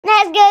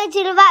go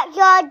to the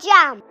backyard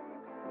jam.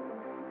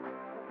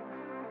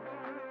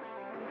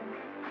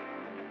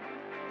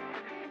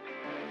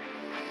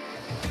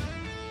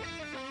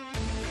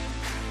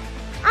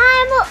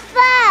 I'm up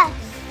first.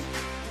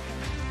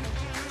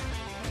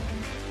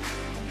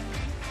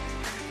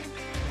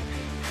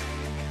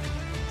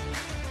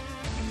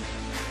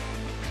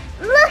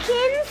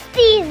 Looking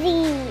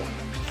steezy.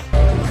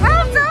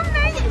 Well done,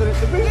 mate.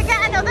 You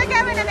get another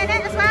go in a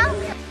minute as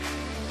well.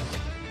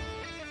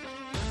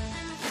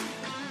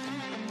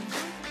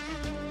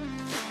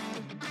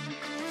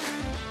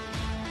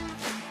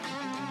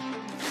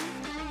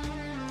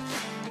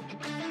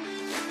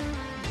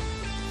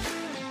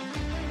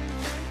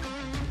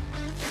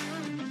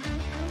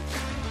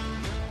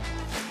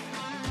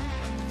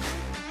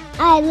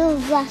 I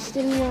love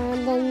blasting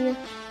around on the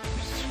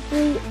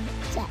street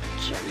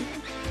section.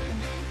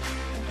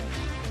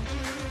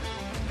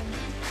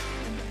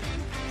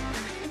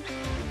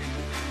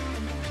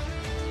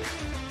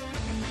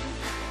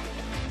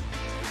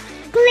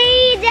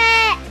 Clean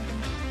it!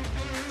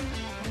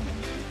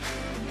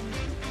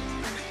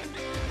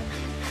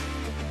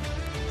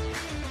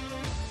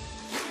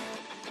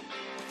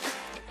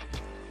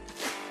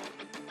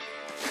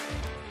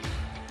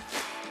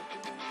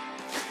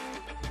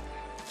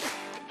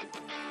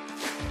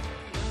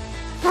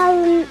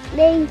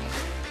 Apparently,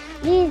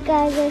 these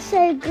guys are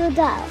so good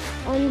at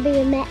on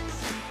BMX.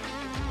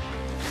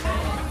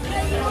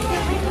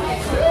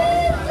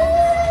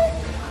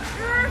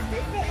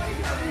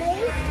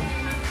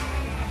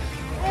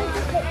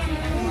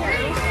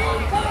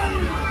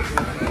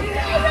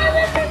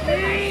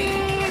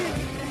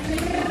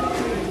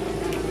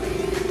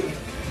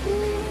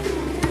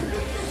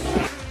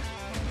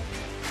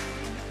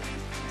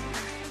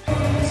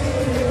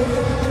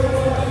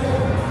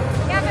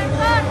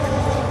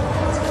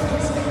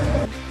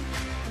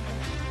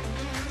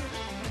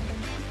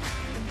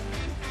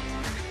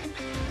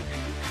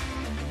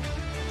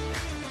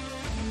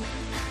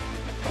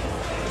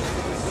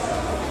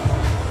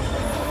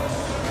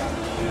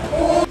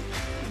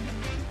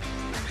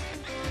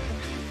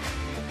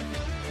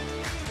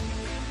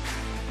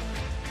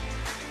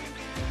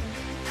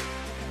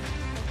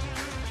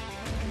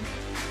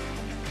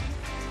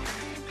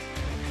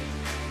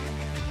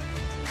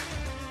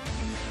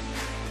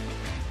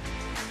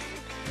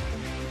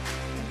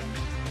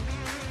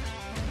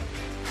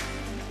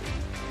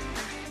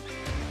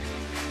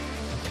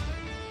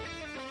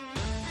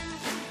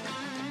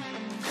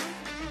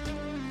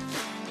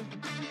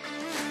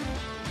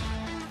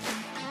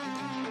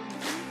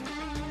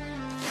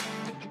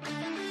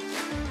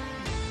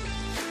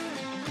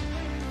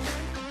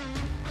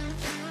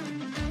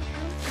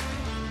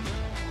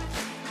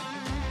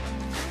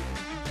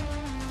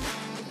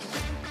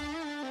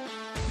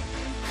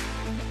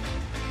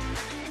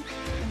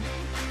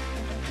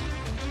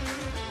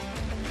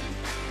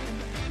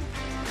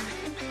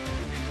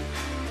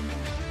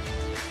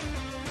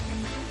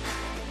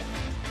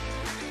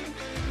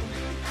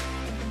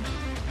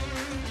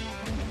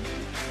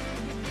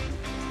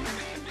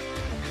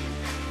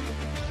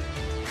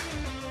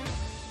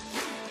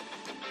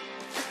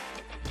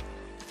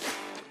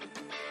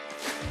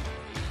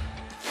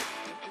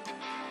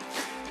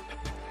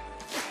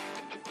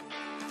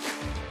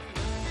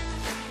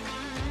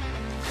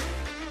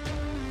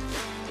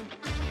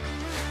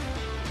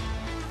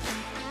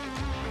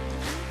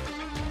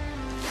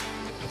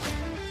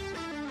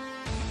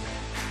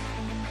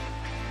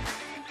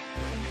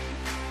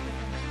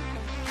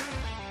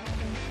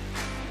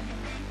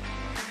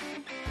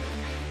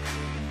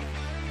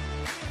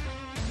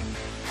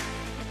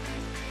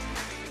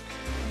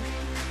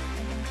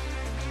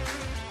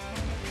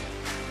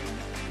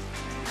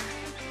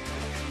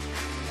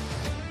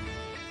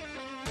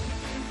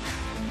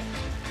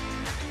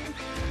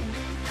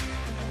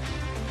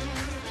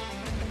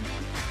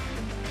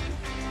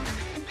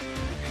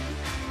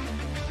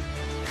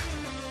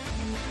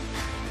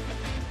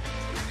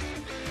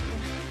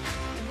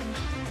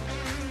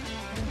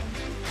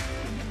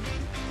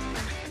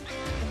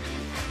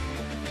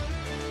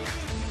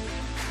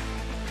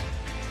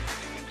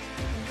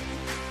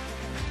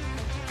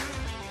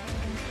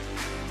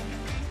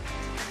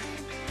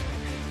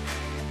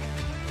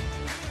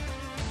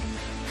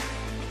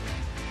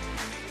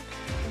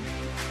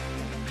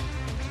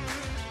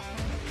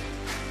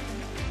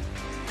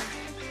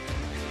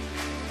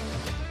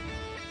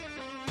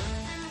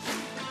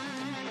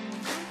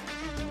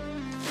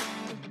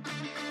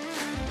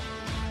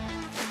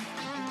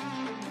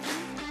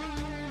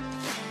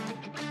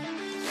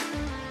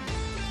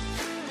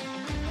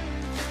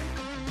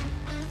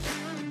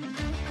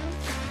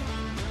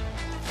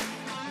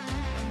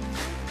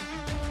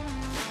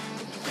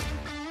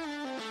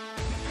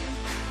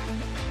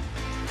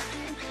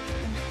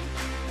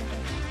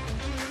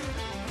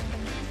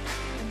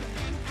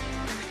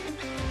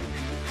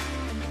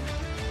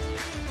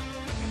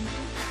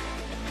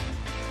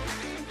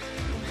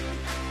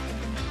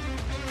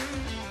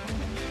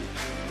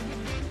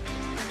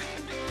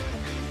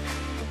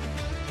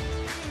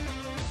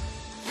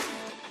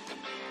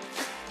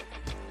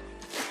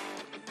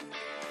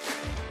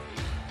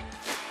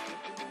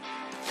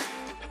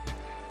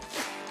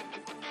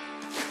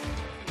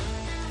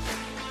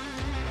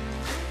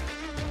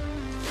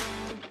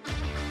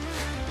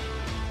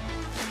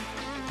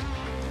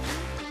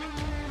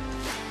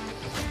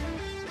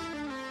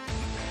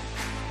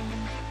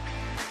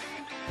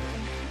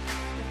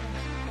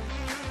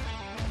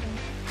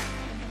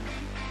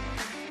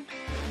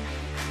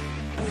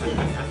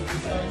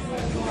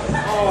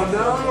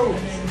 no!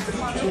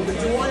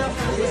 Do I have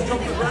to just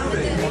jump around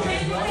it?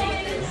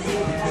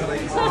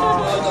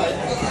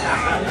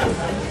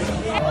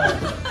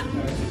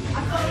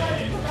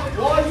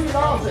 Why are you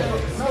laughing?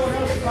 No one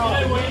else is I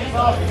don't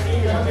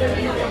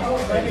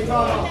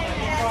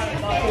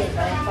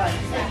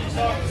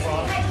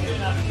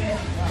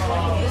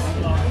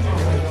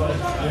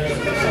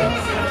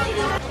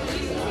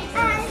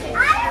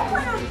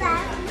want to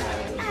back.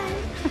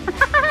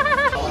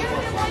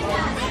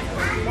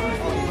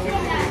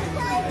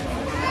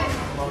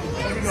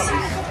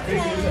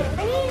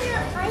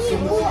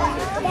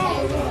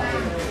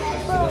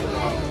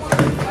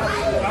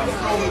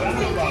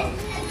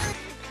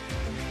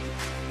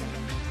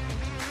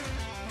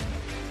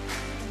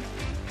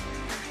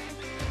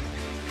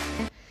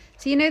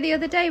 So you know the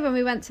other day when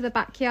we went to the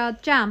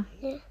backyard jam?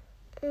 Yeah.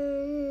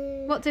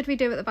 What did we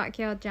do at the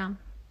backyard jam?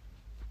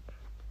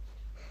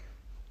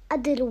 I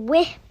did a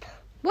whip.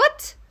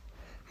 What?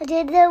 I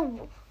did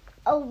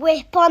a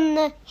whip on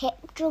the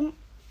hip jump.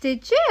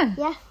 Did you?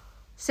 Yeah.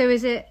 So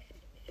is it,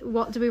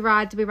 what do we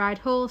ride? Do we ride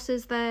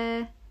horses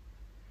there?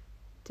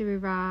 Do we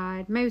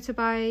ride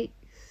motorbikes?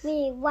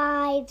 We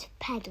ride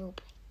pedal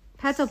bike.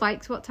 Pedal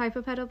bikes? What type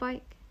of pedal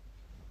bike?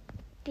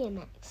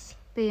 BMX.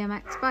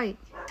 BMX bike.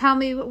 Tell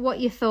me what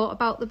you thought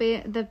about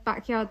the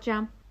backyard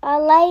jam. I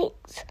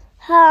liked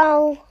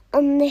how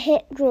on the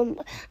hip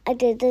jump I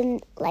did a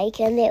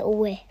little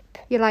whip.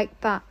 You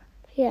liked that?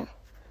 Yeah.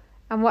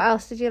 And what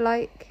else did you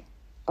like?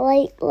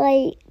 Like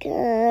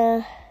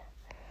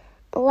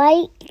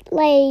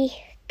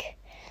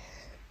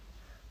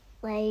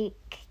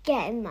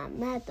getting my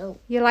medal.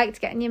 You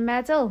liked getting your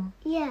medal?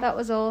 Yeah. That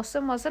was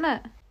awesome, wasn't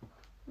it?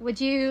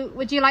 Would you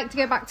like to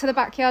go back to the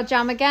backyard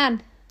jam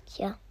again?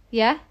 Yeah.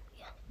 Yeah?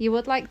 You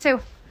would like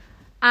to.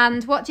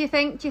 And what do you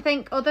think? Do you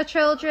think other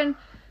children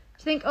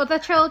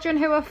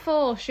who are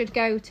 4 should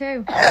go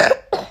too?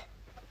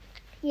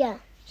 Yeah.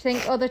 Do you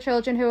think other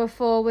children who are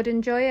 4 would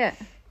enjoy it?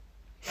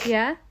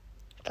 Yeah?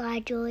 I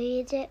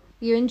enjoyed it.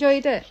 You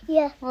enjoyed it?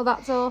 Yeah. Well,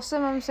 that's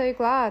awesome. I'm so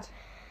glad.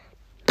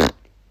 Don't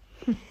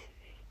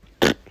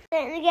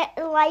forget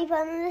to like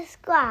and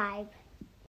subscribe.